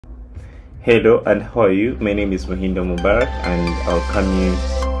Hello and how are you? My name is Mahindo Mubarak and I'll come you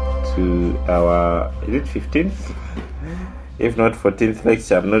to our, is it 15th? If not 14th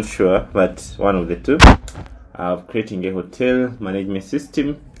lecture, I'm not sure, but one of the two. Of creating a hotel management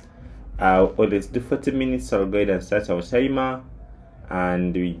system. I'll always do 40 minutes. I'll go ahead and start our timer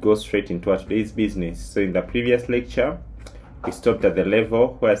and we go straight into our today's business. So in the previous lecture, we stopped at the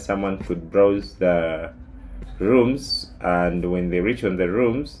level where someone could browse the rooms, and when they reach on the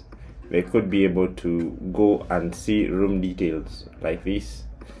rooms, they could be able to go and see room details like this.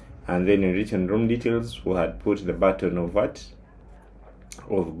 And then in reach on room details, we had put the button of what?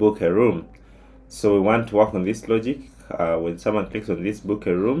 Of book a room. So we want to work on this logic. When someone clicks on this book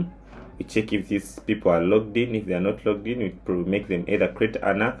a room, we check if these people are logged in. If they are not logged in, we make them either create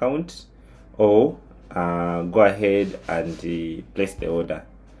an account or go ahead and place the order.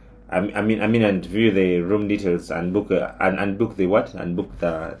 I mean, and view the room details and book and book the what? And book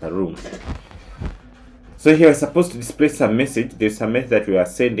the room. So here we're supposed to display some message. There's some message that we are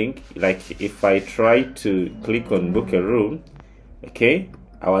sending. Like if I try to click on book a room, okay,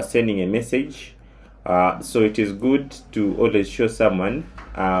 I was sending a message. So it is good to always show someone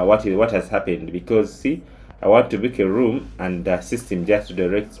what has happened, because see, I want to book a room and the system just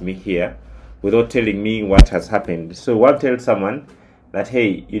directs me here without telling me what has happened. So I'll tell someone that,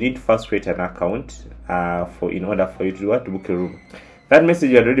 hey, you need to first create an account in order for you to book a room. That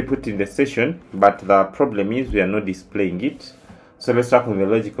message you already put in the session, but the problem is we are not displaying it. So let's work on the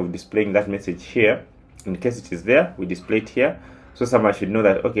logic of displaying that message here. In case it is there, we display it here. So someone should know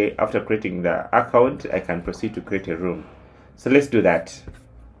that, okay, after creating the account, I can proceed to create a room. So let's do that.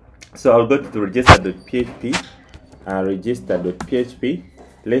 So I'll go to the register.php, register.php.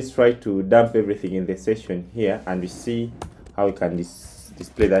 Let's try to dump everything in the session here, and we see how we can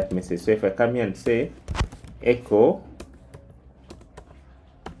display that message. So if I come here and say echo,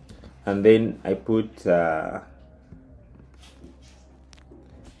 and then I put a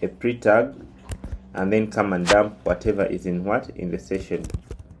pre-tag, and then come and dump whatever is in the session.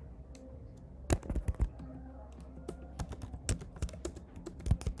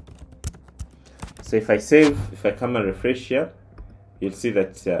 So if I save, if I come and refresh here, you'll see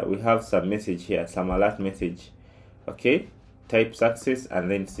that we have some message here, some alert message. Okay, type success, and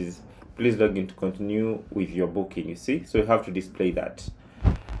then it says please log in to continue with your booking. You see, so we have to display that.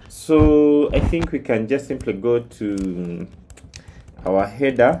 So I think we can just simply go to our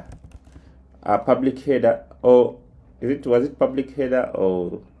header, our public header, or was it public header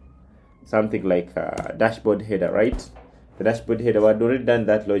or something like a dashboard header, right? The dashboard header, we had already done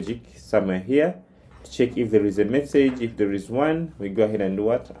that logic somewhere here to check if there is a message. If there is one, we go ahead and do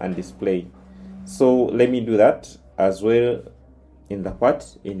what? And display. So let me do that as well in the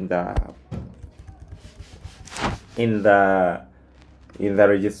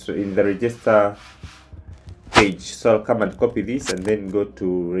register page. So I'll come and copy this and then go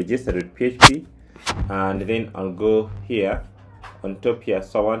to register.php, and then I'll go here on top here.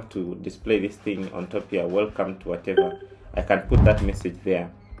 So I want to display this thing on top here, welcome to whatever. I can put that message there.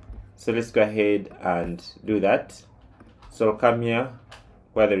 So let's go ahead and do that. So I'll come here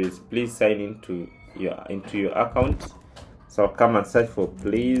where there is please sign into your account. So I'll come and search for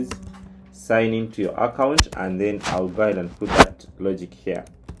please sign into your account, and then I'll go ahead and put that logic here.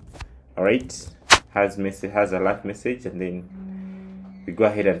 All right, has alert message, and then we go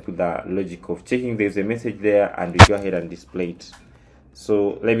ahead and put the logic of checking there's a message there, and we go ahead and display it.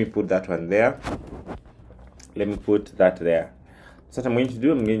 So let me put that one there. Let me put that there. So what I'm going to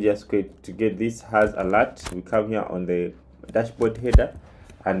do, I'm going to just to get this has alert. We come here on the dashboard header,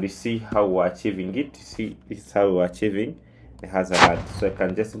 and we see how we're achieving it. You see, this is how we're achieving it has alert. So I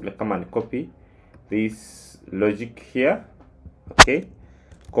can just simply come and copy this logic here. Okay,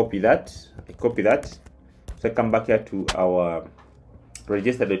 copy that. I copy that. So I come back here to our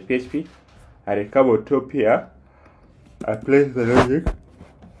register.php. I come on top here. I place the logic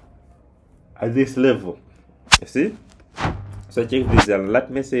at this level. You see? So check this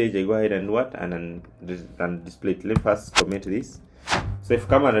alert message. I go ahead and and display it. Let me first comment this. So if you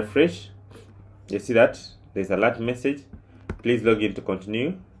come and refresh, you see that there's alert message. Please log in to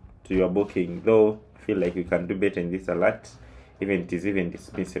continue to your booking. Though I feel like you can do better in this alert, even it is even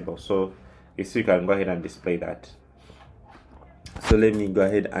dismissible. So you see, you can go ahead and display that. So let me go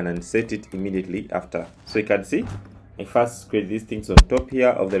ahead and unset it immediately after. So you can see I first create these things on top here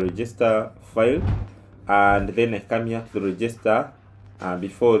of the register file, and then I come here to the register.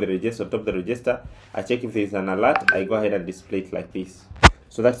 Before the register, on top of the register, I check if there is an alert. I go ahead and display it like this.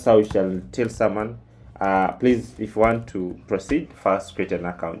 So that's how you shall tell someone, please, if you want to proceed, first create an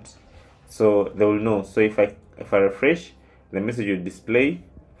account. So they will know. So if I refresh, the message will display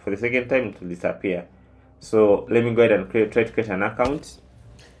for the second time it will disappear. So let me go ahead and try to create an account.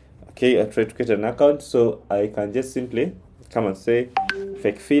 Okay, I try to create an account, so I can just simply come and say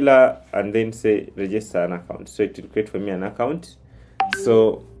fake filler and then say register an account. So it will create for me an account.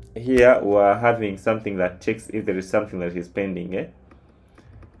 So here we're having something that checks if there is something that is pending.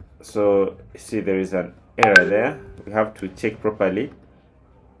 So see, there is an error there. We have to check properly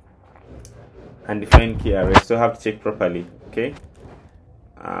and define key array. So have to check properly. Okay,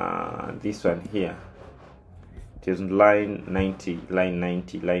 this one here, it is line 90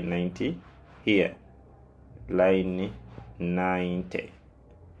 here, line 90.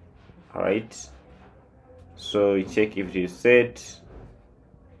 All right, so we check if it is set.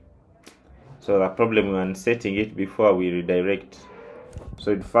 So the problem when setting it before we redirect,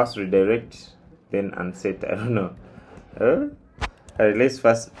 so it first redirect then unset. I don't know. Let's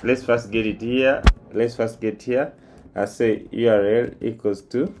first get it here. Let's first get here. I say URL equals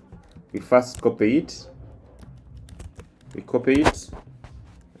to, we first copy it. We copy it.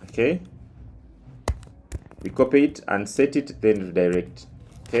 Okay, we copy it and set it, then redirect.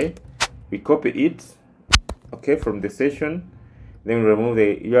 Okay, we copy it, okay, from the session, then we remove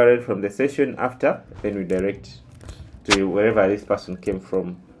the URL from the session after, then we direct to wherever this person came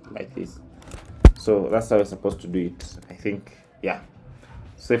from, like this. So that's how we're supposed to do it, I think. Yeah,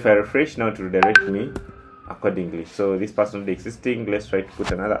 so if I refresh now, to redirect me accordingly. So this person is existing. Let's try to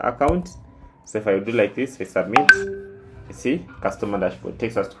put another account. So if I do like this, I submit, you see customer dashboard,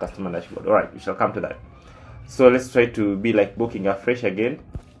 takes us to customer dashboard. All right, we shall come to that. So let's try to be like booking afresh again.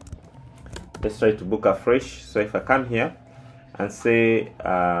 Let's try to book afresh. So if I come here and say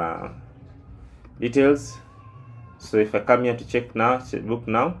details, so if I come here to check now, book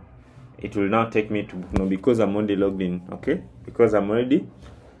now, it will now take me to book now because I'm already logged in. Okay, because I'm already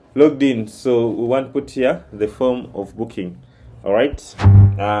logged in. So we want to put here the form of booking. All right,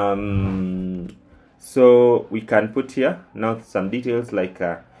 so we can put here now some details like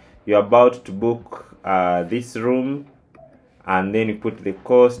you're about to book this room, and then you put the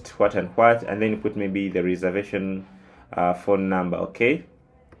cost, what and what, and then you put maybe the reservation phone number. Okay,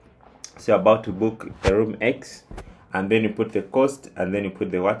 so you're about to book the room X, and then you put the cost, and then you put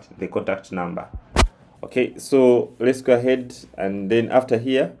the contact number. Okay, so let's go ahead, and then after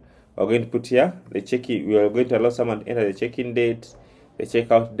here we're going to put here the check-in. We are going to allow someone to enter the check-in date, the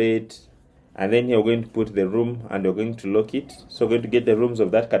checkout date, and then here we're going to put the room, and we're going to lock it. So we're going to get the rooms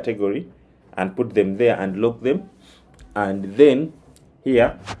of that category and put them there and lock them. And then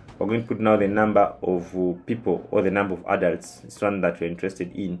here we're going to put now the number of people, or the number of adults, this one that we're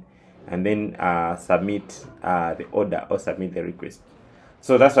interested in, and then submit the order or submit the request.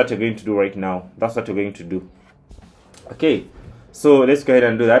 So that's what you're going to do right now. That's what you're going to do. Okay, so let's go ahead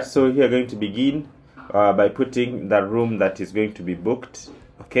and do that. So here we're going to begin by putting the room that is going to be booked.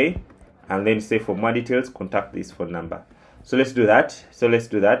 Okay, and then say for more details, contact this phone number. So let's do that. So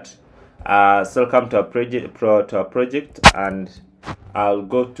I'll come to our project, and I'll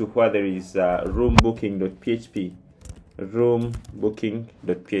go to where there is roombooking.php.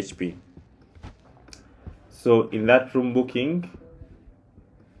 Roombooking.php. So in that room booking,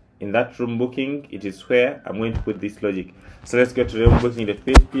 it is where I'm going to put this logic. So let's go to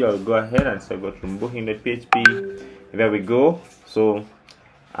roombooking.php. I'll go ahead and say go to roombooking.php. There we go. So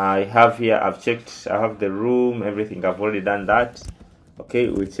I have here, I've checked, I have the room, everything. I've already done that. Okay,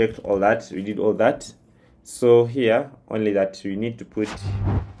 we checked all that, we did all that. So here only that we need to put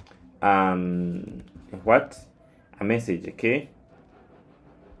a message. Okay,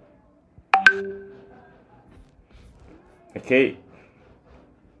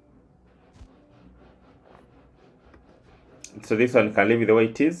 so this one can leave it the way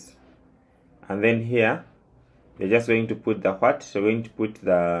it is, and then here we're just going to put the what. So we're going to put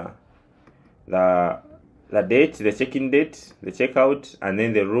the date, the check-in date, the checkout, and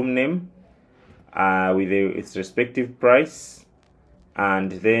then the room name with its respective price,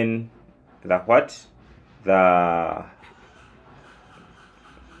 and then the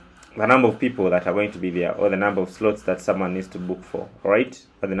number of people that are going to be there, or the number of slots that someone needs to book for, all right,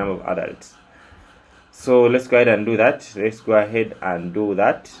 or the number of adults. So let's go ahead and do that.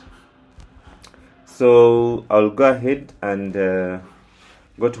 So I'll go ahead and go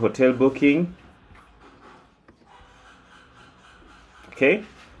to hotel booking. Okay,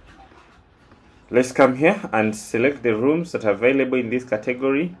 let's come here and select the rooms that are available in this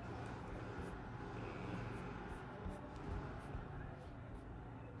category.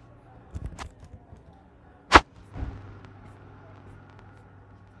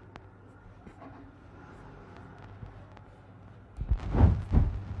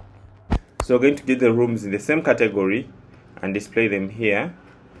 So we're going to get the rooms in the same category and display them here.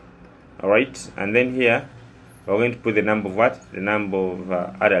 Alright, and then here we're going to put the number of what? The number of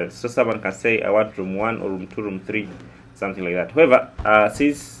adults. So someone can say I want room 1 or room 2, room 3, something like that. However,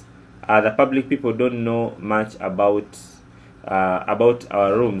 since the public people don't know much about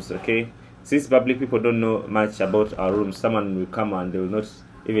our rooms, okay? Since public people don't know much about our rooms, someone will come and they will not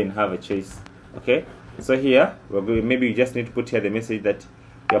even have a choice. Okay, so here we're going, maybe you just need to put here the message that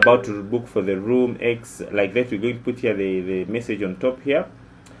you're about to book for the room X, like that. We're going to put here the message on top here,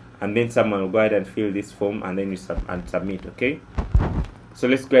 and then someone will go ahead and fill this form and then you submit. Okay, so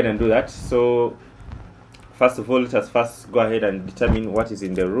let's go ahead and do that. So first of all, let us first go ahead and determine what is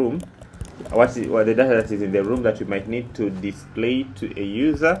in the room, what the data that is in the room that we might need to display to a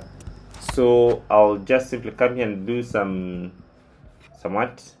user. So I'll just simply come here and do somewhat.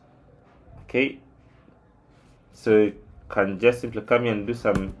 Okay, so you can just simply come here and do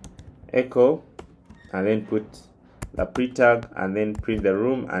some echo and then put the pre tag and then print the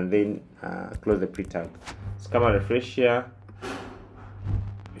room and then close the pre tag. So come and refresh here.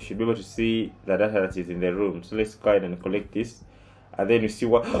 You should be able to see the data that is in the room. So let's go ahead and collect this, and then you see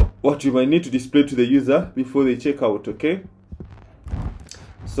what you might need to display to the user before they check out. Okay,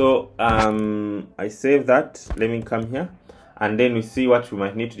 so I save that. Let me come here, and then we see what we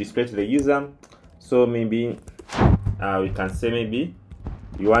might need to display to the user. So maybe we can say maybe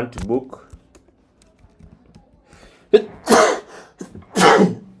you want to book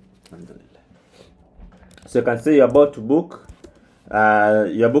so you can say you're about to book,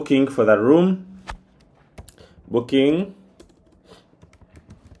 you're booking for the room, booking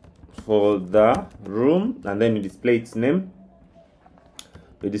for the room, and then you display its name.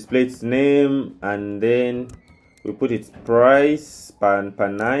 We display its name, and then we put its price per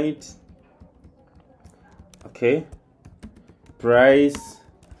night. Okay, price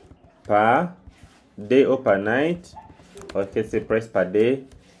per day or per night, or let's say price per day,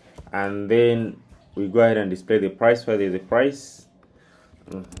 and then we go ahead and display the price where there's a price.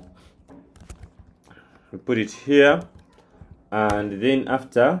 We put it here, and then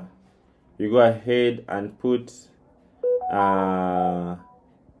after you go ahead and put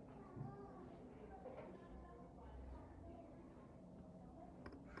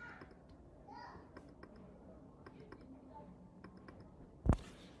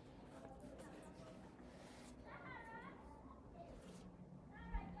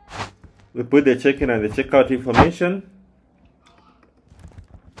we put the check-in and the checkout information.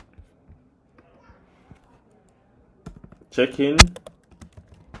 Check-in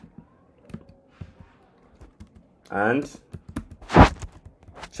and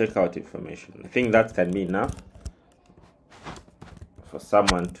checkout information. I think that can be enough for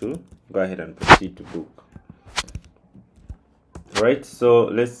someone to go ahead and proceed to book. Right, so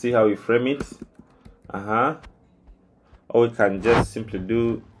let's see how we frame it. Or we can just simply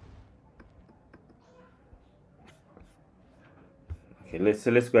do, okay, let's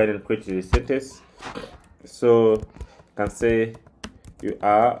go ahead and create the sentence. So you can say you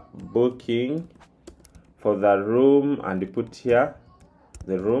are booking for the room, and you put here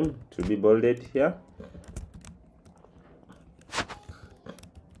the room to be bolded here.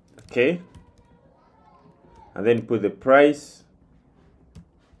 Okay, and then put the price,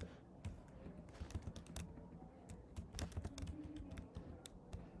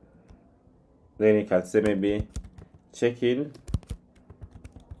 then you can say maybe check-in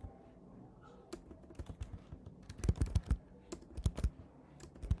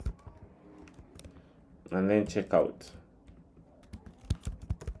and then check out.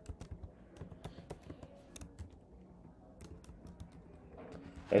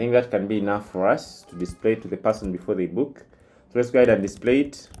 I think that can be enough for us to display to the person before they book. So let's go ahead and display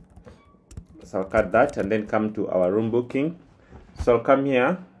it. So I'll cut that and then come to our room booking. So I'll come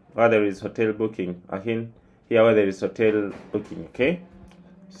here where there is hotel booking. Again, here where there is hotel booking. Okay,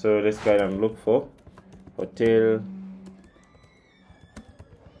 so let's go ahead and look for hotel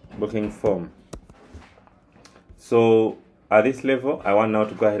booking form. So at this level, I want now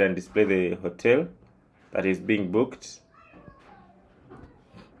to go ahead and display the hotel that is being booked.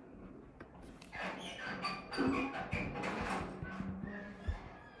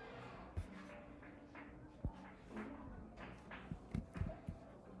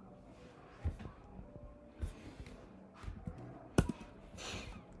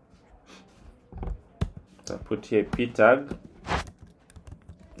 So put here p tag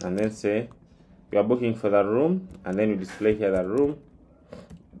and then say we are booking for the room, and then we display here the room.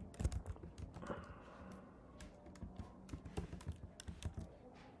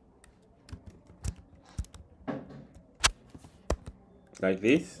 Like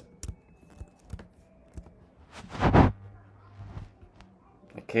this.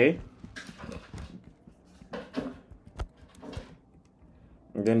 Okay,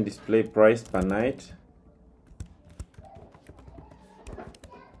 then display price per night,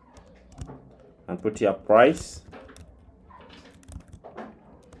 and put here price.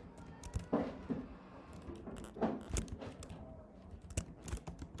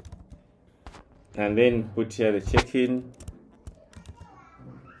 And then put here the check-in.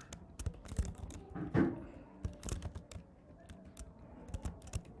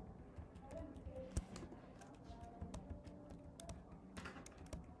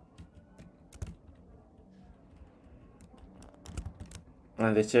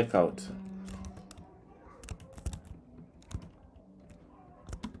 And the checkout.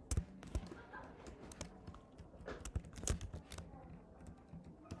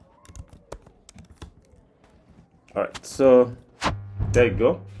 All right, so there you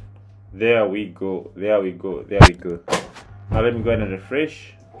go. There we go. There we go. There we go. Now let me go ahead and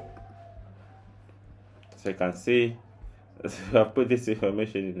refresh. So you can see I've put this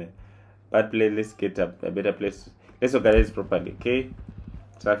information in a bad place. Let's get a better place. Let's organize it properly. Okay.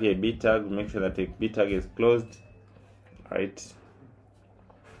 So I have here a B tag. Make sure that the B tag is closed. All right.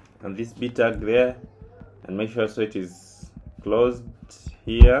 And this B tag there, and make sure so it is closed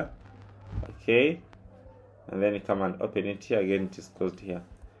here. Okay. And then you come and open it here again. It is closed here.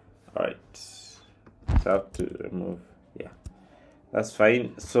 All right. So I have to remove. Yeah. That's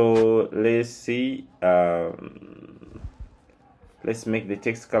fine. So let's see. Let's make the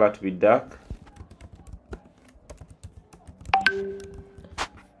text color to be dark.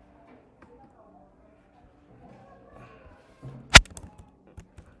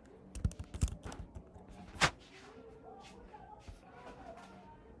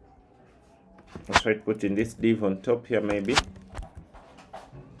 Let's try putting this div on top here, maybe.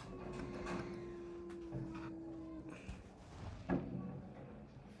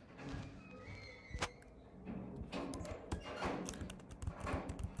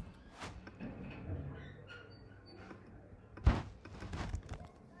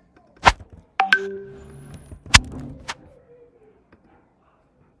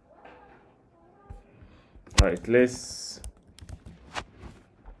 All right, let's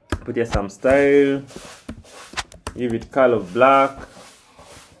put here some style, give it color of black.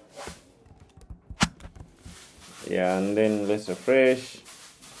 Yeah, and then let's refresh.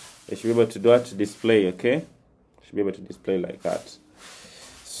 It should be able to do that to display. Okay, should be able to display like that.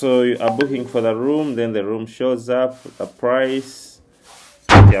 So you are booking for the room, then the room shows up, the price,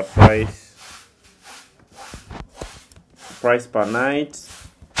 your price per night,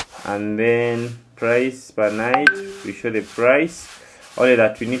 and then price per night. We show the price. Only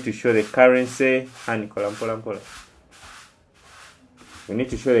that we need to show the currency. We need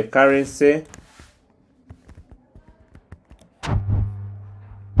to show the currency.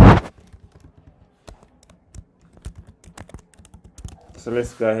 So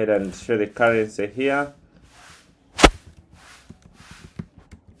let's go ahead and show the currency here.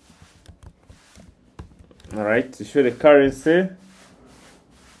 All right, to show the currency,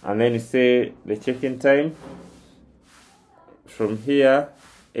 and then you say the check-in time from here,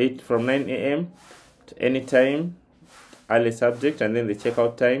 from 9 a.m. to any time, early subject, and then the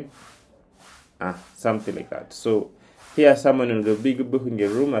checkout time, something like that. So here someone will be booking a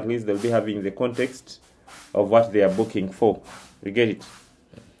room, at least they'll be having the context of what they are booking for. You get it?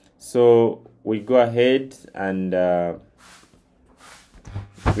 So we go ahead and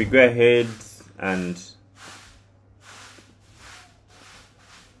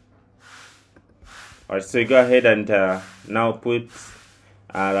alright, so you go ahead and now put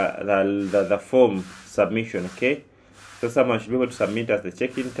the form submission. Okay, so someone should be able to submit as the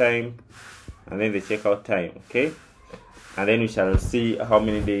check-in time and then the checkout time. Okay, and then we shall see how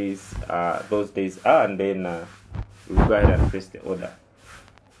many days those days are, and then we'll go ahead and place the order.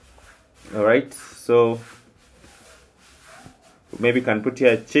 Alright, so maybe you can put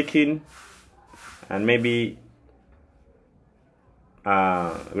here check-in, and maybe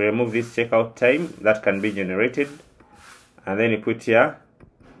we remove this checkout time that can be generated, and then you put here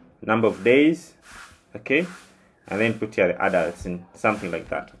number of days. Okay, and then put here the adults in something like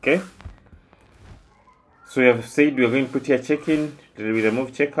that. Okay, so we have said we're going to put here check-in. We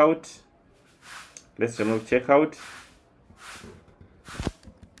remove checkout. Let's remove checkout.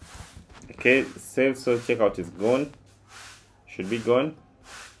 Okay, sales, so checkout is gone, should be gone,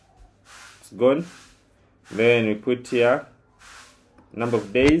 it's gone. Then we put here number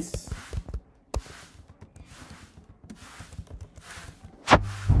of days.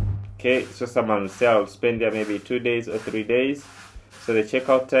 Okay, so someone will say I'll spend there maybe 2 days or 3 days, so the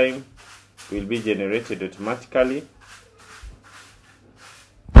checkout time will be generated automatically.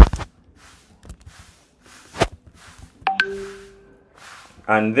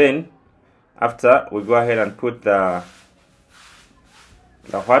 and then after we go ahead and put the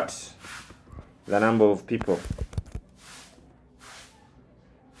number of people.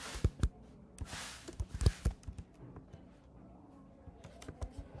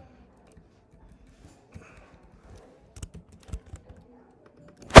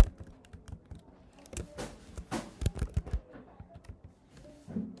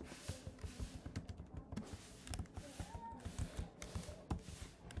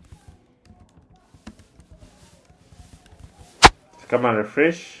 Come and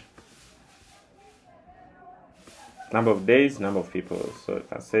refresh. Number of days, number of people. So you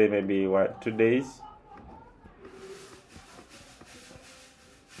can say maybe 2 days.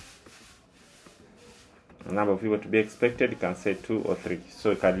 Number of people to be expected, you can say 2 or 3. So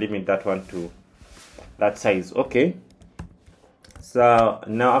you can limit that one to that size. Okay. So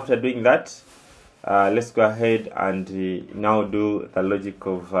now after doing that, let's go ahead and now do the logic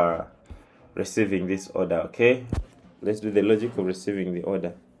of receiving this order. Okay. Let's do the logic of receiving the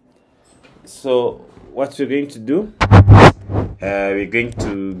order. So what we're going to do, we're going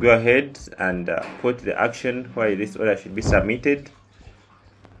to go ahead and put the action where this order should be submitted.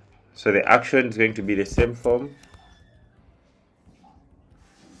 So the action is going to be the same form.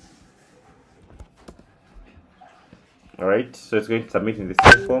 Alright, so it's going to submit in the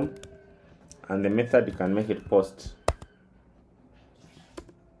same form, and the method you can make it post.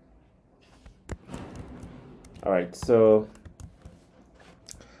 Alright, so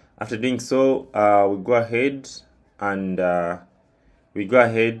after doing so, we go ahead and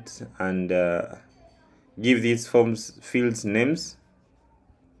give these fields names.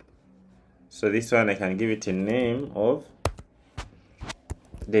 So this one I can give it a name of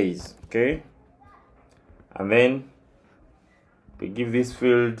days, okay? And then we give these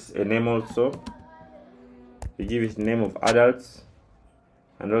fields a name also. We give it name of adults,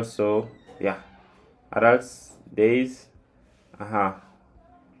 and also adults, days.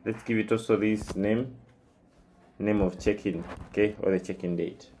 Let's give it also this name of check-in, okay, or the check-in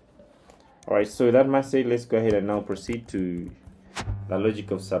date. Alright, so with that much said, let's go ahead and now proceed to the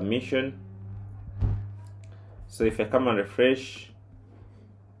logic of submission. So if I come and refresh,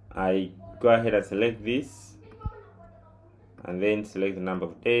 I go ahead and select this, and then select the number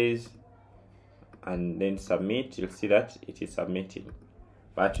of days, and then submit. You'll see that it is submitting,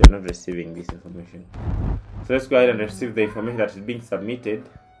 but you're not receiving this information. So let's go ahead and receive the information that is being submitted.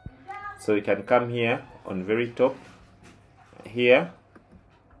 So you can come here on very top here,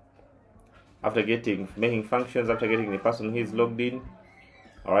 after making functions, after getting the person who is logged in.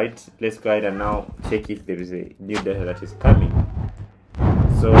 Alright, let's go ahead and now check if there is a new data that is coming.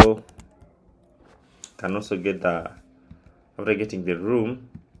 So can also get after getting the room,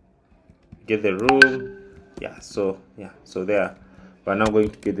 so there. We're now going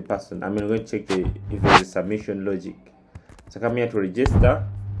to get the person. I'm going to check if there is a submission logic. So come here to register,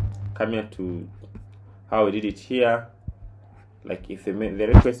 come here to how we did it here. Like if the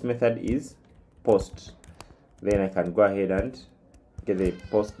request method is post, then I can go ahead and get the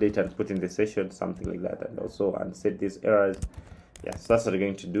post data and put in the session, something like that, and also set these errors. So that's what we're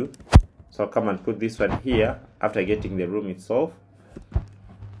going to do. So I'll come and put this one here after getting the room itself,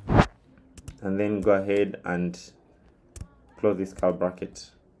 and then go ahead and close this curly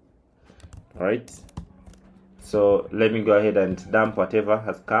bracket. Alright, so let me go ahead and dump whatever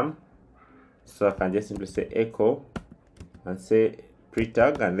has come. So I can just simply say echo and say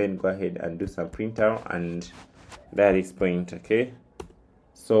pre-tag, and then go ahead and do some printer and there is point. Okay,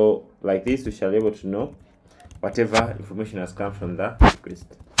 so like this we shall be able to know whatever information has come from the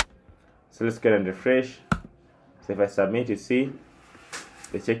request. So let's go ahead and refresh. So if I submit, you see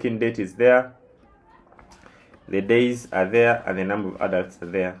the check-in date is there, the days are there, and the number of adults are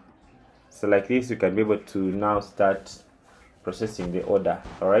there. So like this we can be able to now start processing the order.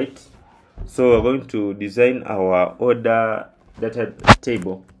 Alright, so we're going to design our order data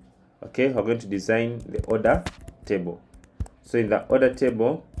table. Okay, we're going to design the order table. So in the order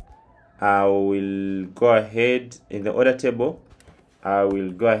table, I will go ahead and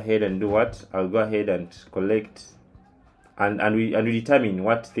do what? I'll go ahead and collect and we determine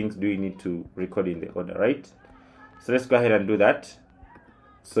what things do we need to record in the order, right? So let's go ahead and do that.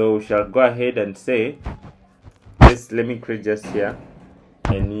 So we shall go ahead and say, let me create just here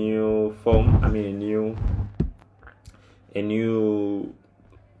a new form, a new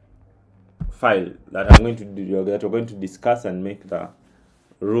file that we're going to discuss and make the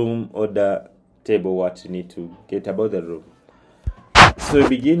room order table what you need to get about the room. So we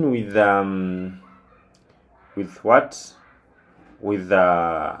begin with the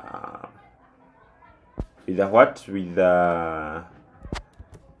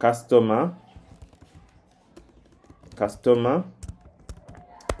customer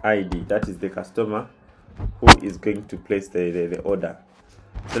ID. That is the customer who is going to place the order.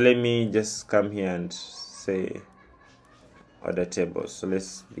 So let me just come here and say order table. So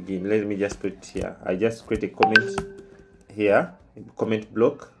let's begin. Let me just put here. I just create a comment here, comment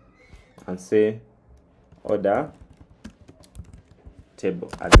block, and say order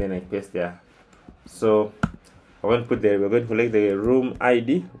table, and then I paste there. So we're going to collect the room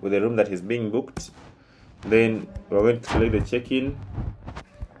ID with the room that is being booked. Then we're going to collect the check-in,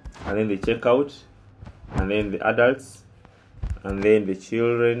 and then the checkout, and then the adults, and then the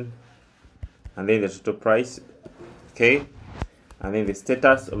children, and then the total price. Okay, and then the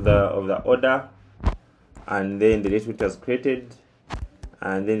status of the order, and then the date which was created,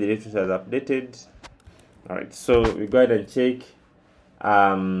 and then the date which was updated. All right, so we go ahead and check.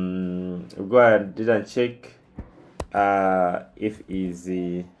 If is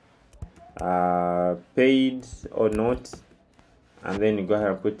paid or not, and then you go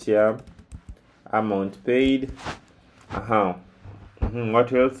ahead and put here amount paid. What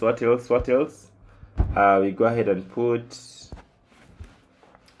else? We go ahead and put,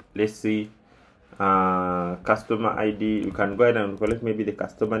 let's see, customer ID. You can go ahead and collect maybe the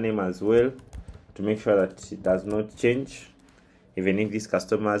customer name as well, to make sure that it does not change even if this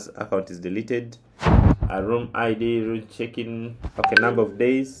customer's account is deleted. Room ID, room check-in. Okay, number of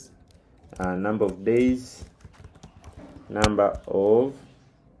days. What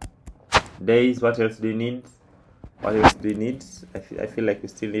else do you need? I feel like we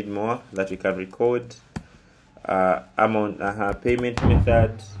still need more that we can record. Amount, payment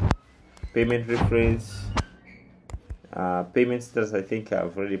method, payment reference, payment status. I think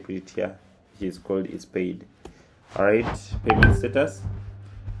I've already put it here. It's called is paid. All right, payment status.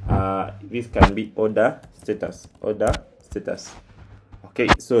 This can be order status. Okay,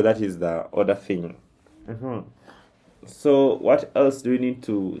 so that is the order thing. So what else do we need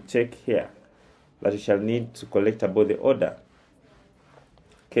to check here that we shall need to collect about the order?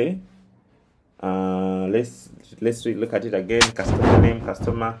 Okay, let's look at it again. Customer name,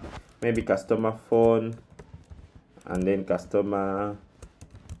 maybe customer phone, and then customer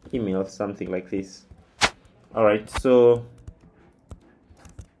email, something like this. All right, so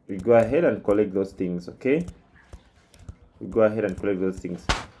we go ahead and collect those things. Okay,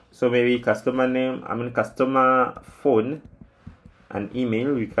 so maybe customer name, customer phone and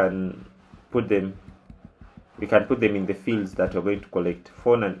email, we can put them in the fields that we're going to collect.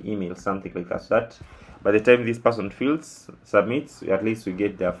 Phone and email, something like that, so that by the time this person submits, at least we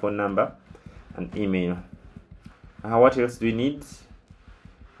get their phone number and email. What else do we need?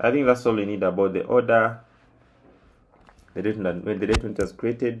 I think that's all we need about the order. The date when the date was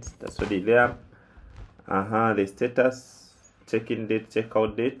created, that's already there. The status, check-in date,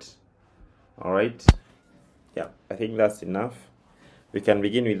 checkout date. All right, yeah, I think that's enough. We can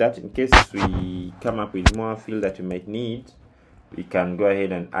begin with that. In case we come up with more field that we might need, we can go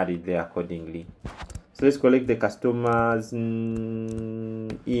ahead and add it there accordingly. So let's collect the customer's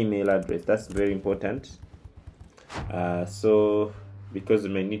email address. That's very important. So because we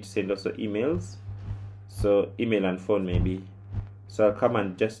may need to send also emails, so email and phone maybe. So I'll come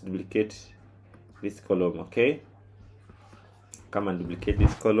and just duplicate this column. Okay, come and duplicate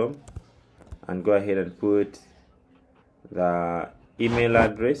this column and go ahead and put the email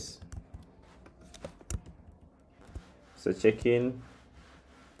address. So check in,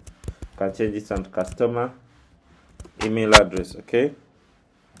 can change this on customer email address. Okay,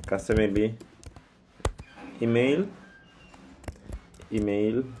 customer maybe email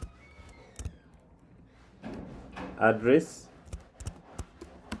address.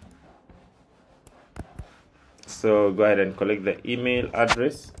 So go ahead and collect the email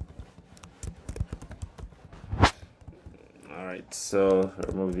address. All right, so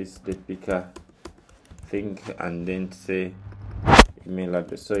remove this date picker thing and then say email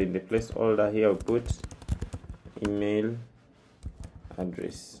address. So in the placeholder here, I'll put email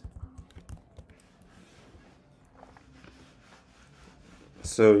address.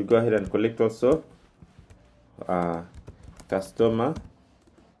 So we go ahead and collect also customer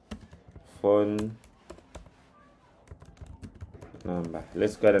phone number.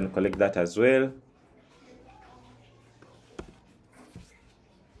 Let's go ahead and collect that as well.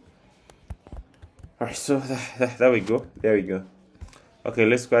 All right, so there we go. Okay,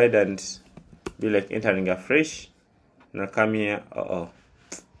 let's go ahead and be like entering afresh. Now come here.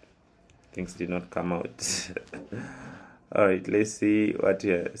 Things did not come out. All right, let's see what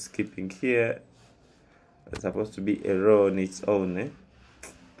we are skipping here. It's supposed to be a row on its own.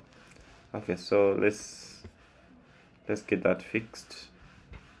 Okay, so let's get that fixed.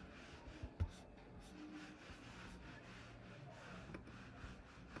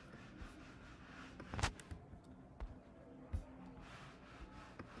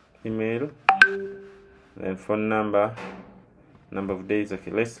 email, then phone number, number of days.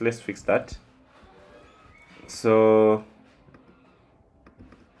 Okay, let's fix that. So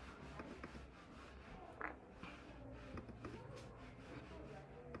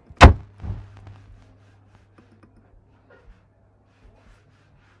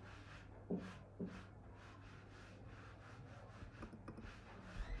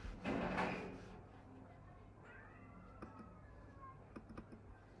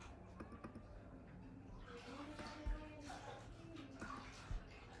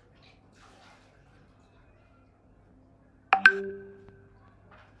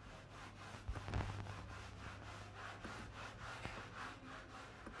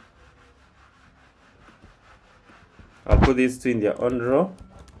I'll put these two in their own row.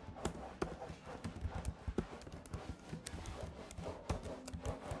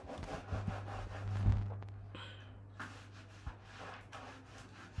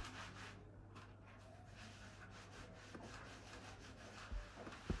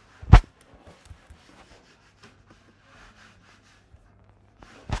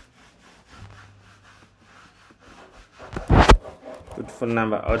 Put phone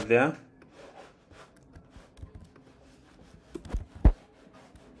number out there.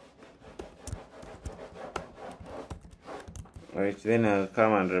 Alright, then I'll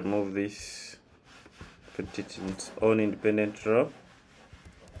come and remove this, put it in its own independent row.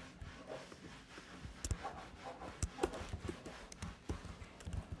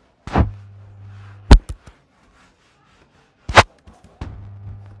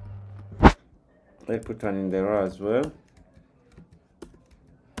 I put one in the row as well.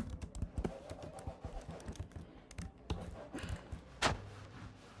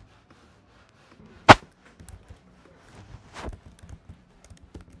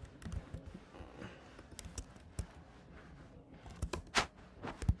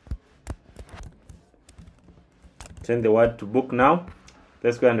 Change the word to book now.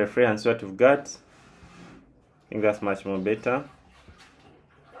 Let's go and refresh and see what we've got. I think that's much more better.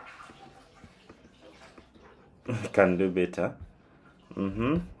 Can do better.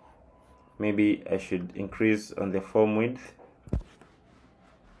 Maybe I should increase on the form width.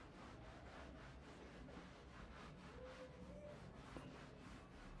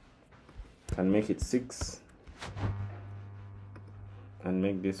 Can make it 6 and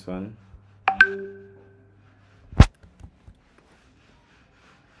make this one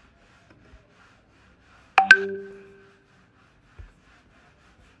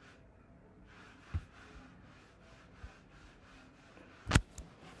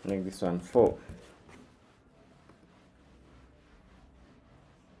make this one 4.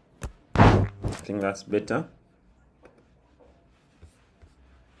 I think that's better.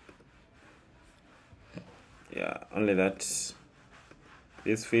 Yeah, only that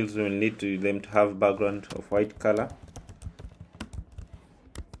these fields will need them to have background of white color.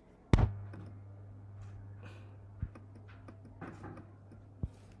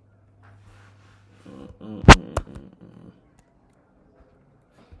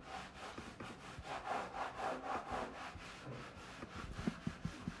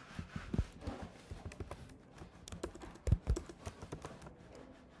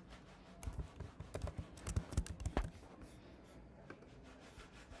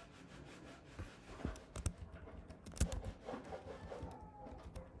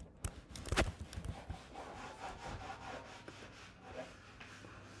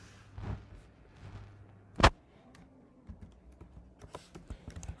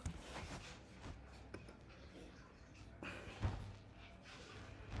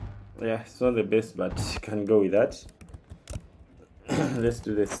 Yeah, it's not the best, but you can go with that. Let's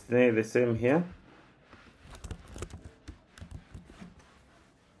do the same here.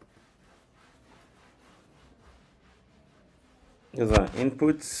 These are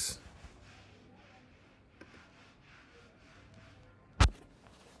inputs.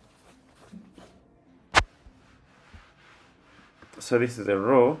 So this is a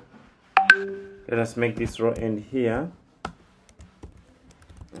row. Let us make this row end here.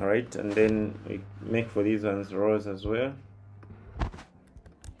 Alright, and then we make for these ones rows as well.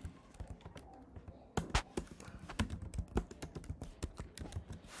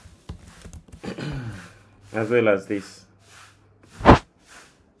 As well as this.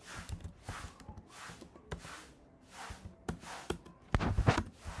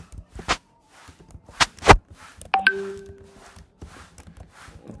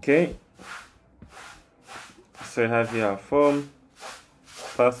 Okay, so I have here a form,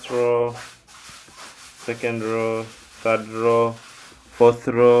 first row, second row, third row, fourth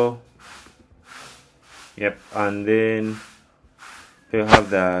row, yep, and then You have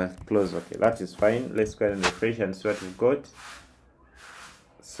the close. Okay, that is fine. Let's go ahead and refresh and see what we've got.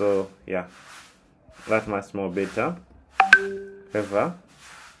 So yeah, that much more better. However,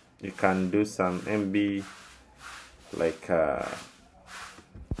 you can do some MB like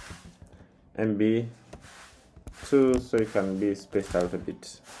MB2, so you can be spaced out a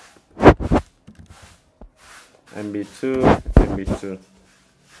bit. MB2.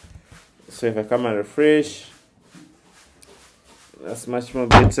 So if I come and refresh, that's much more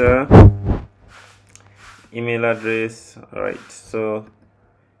better. Email address. All right, so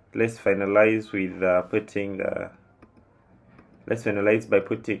let's finalize with let's finalize by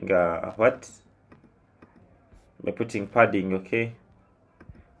putting by putting padding. Okay,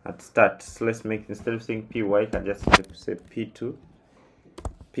 at start. So let's make, instead of saying py, I can just say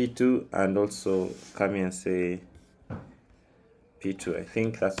p2, and also come here and say p2. I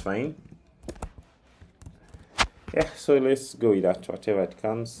think that's fine. Yeah, so let's go with that. Whatever it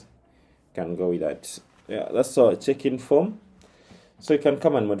comes, can go with that. Yeah, that's our check-in form. So you can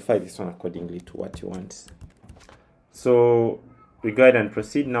come and modify this one accordingly to what you want. So we go ahead and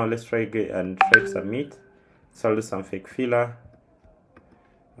proceed. Now let's try and try to submit. So I'll do some fake filler.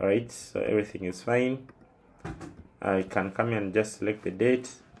 Alright, so everything is fine. I can come here and just select the date,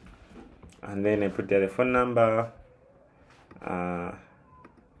 and then I put there the phone number.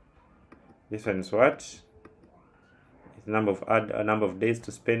 This one is what? Number of days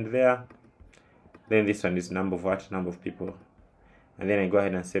to spend there. Then this one is number of people, and then I go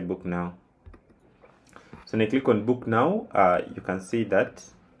ahead and say book now. So when I click on book now, you can see that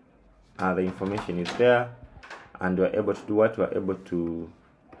the information is there, and we're able to do what? We're able to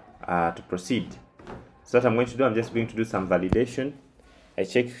proceed. So what I'm going to do, I'm just going to do some validation. I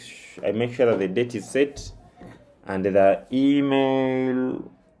make sure that the date is set, and the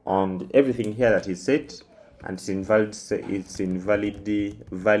email and everything here that is set, and it's invalid set,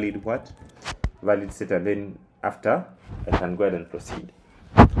 valid set, and then after I can go ahead and proceed.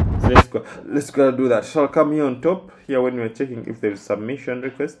 So let's go and do that. So I'll come here on top here when we're checking if there is submission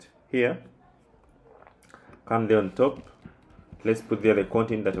request here. Come there on top. Let's put there the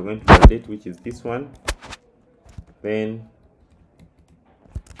content that we're going to validate, which is this one. Then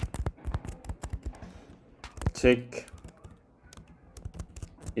check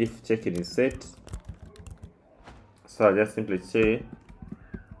if check-in is set. So I'll just simply say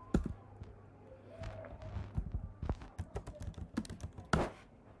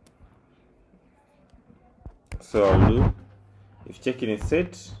I'll do if check-in is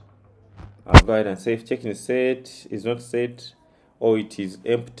set. I'll go ahead and say if check-in is set, is not set, or it is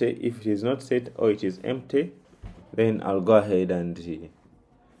empty. If it is not set or it is empty, then I'll go ahead and do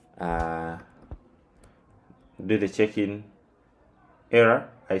the check-in error.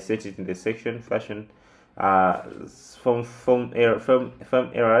 I set it in the section fashion from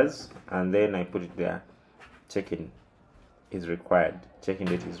errors, and then I put it there. Check-in is required. Check-in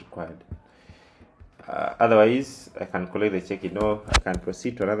date is required. Otherwise, I can collect the check-in, or I can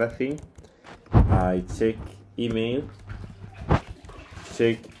proceed to another thing. I check email.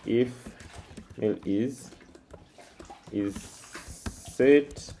 Check if mail is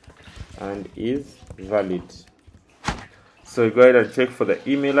set and is valid. So go ahead and check for the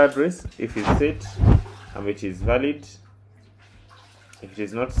email address if it's set and it is valid. If it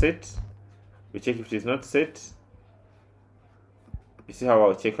is not set, we check if it is not set. You see how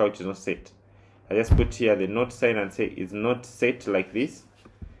I'll check how it is not set. I just put here the not sign and say it's not set like this.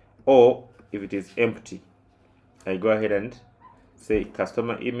 Or if it is empty, I go ahead and say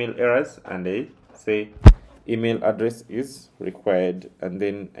customer email errors, and I say email address is required, and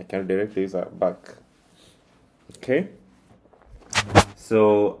then I can direct the user back. Okay,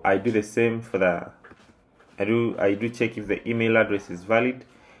 so I do the same for the I do check if the email address is valid.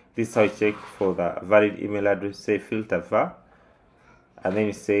 This is how I check for the valid email address. Say filter var, and then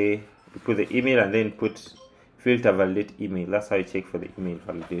you say you put the email and then put filter validate email. That's how you check for the email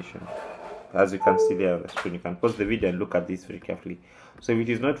validation. As you can see there on the screen, you can pause the video and look at this very carefully. So if it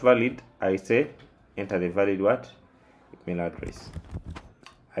is not valid, I say enter the valid email address.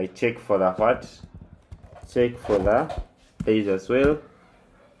 I check for the check for the days as well.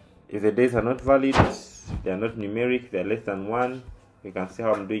 If the days are not valid, they are not numeric, they are less than 1, you can see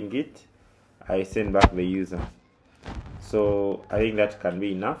how I'm doing it. I send back the user. So I think that can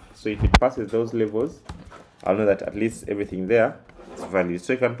be enough. So if it passes those levels, I'll know that at least everything there is valid.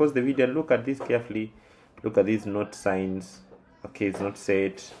 So you can pause the video and look at this carefully. Look at these not signs. Okay, it's not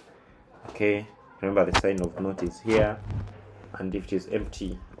set. Okay, remember the sign of not is here, and if it is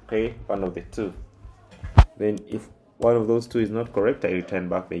empty, okay, one of the two. Then if one of those two is not correct, I return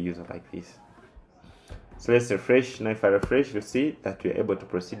back the user like this. So let's refresh. Now if I refresh, you see that we are able to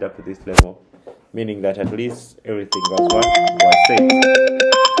proceed up to this level, meaning that at least everything was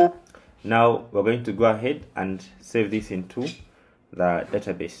saved. Now we're going to go ahead and save this into the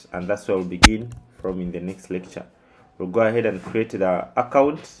database, and that's where we'll begin from in the next lecture. We'll go ahead and create the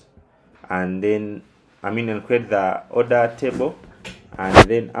account, and then and create the order table, and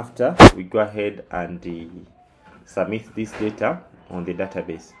then after we go ahead and submit this data on the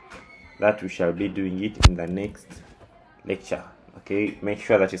database. That we shall be doing it in the next lecture. Okay, make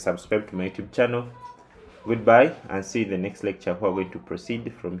sure that you subscribe to my YouTube channel. Goodbye, and see you in the next lecture. We're going to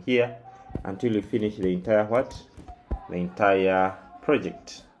proceed from here until we finish the entire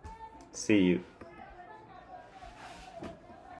project. See you.